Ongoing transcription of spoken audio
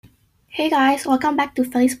Hey guys, welcome back to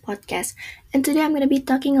Feli's podcast. And today I'm going to be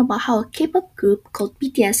talking about how a K-pop group called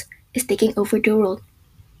BTS is taking over the world.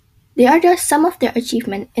 They are just some of their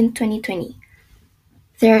achievements in 2020.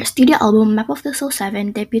 Their studio album Map of the Soul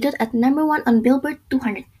 7 debuted at number 1 on Billboard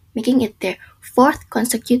 200, making it their fourth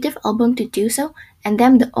consecutive album to do so, and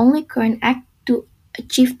them the only Korean act to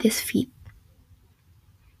achieve this feat.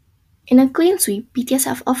 In a clean sweep, BTS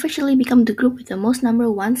have officially become the group with the most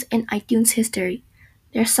number ones in iTunes history.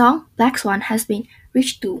 Their song Black Swan has been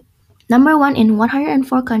reached to number 1 in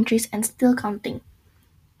 104 countries and still counting.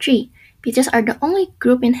 3. BTS are the only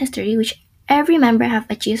group in history which every member have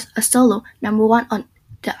achieved a solo number 1 on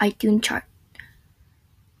the iTunes chart.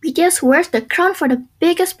 BTS wears the crown for the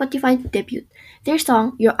biggest Spotify debut. Their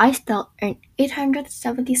song Your Eyes Tell earned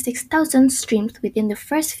 876,000 streams within the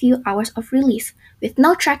first few hours of release, with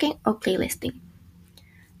no tracking or playlisting.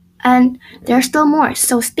 And there are still more,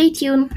 so stay tuned.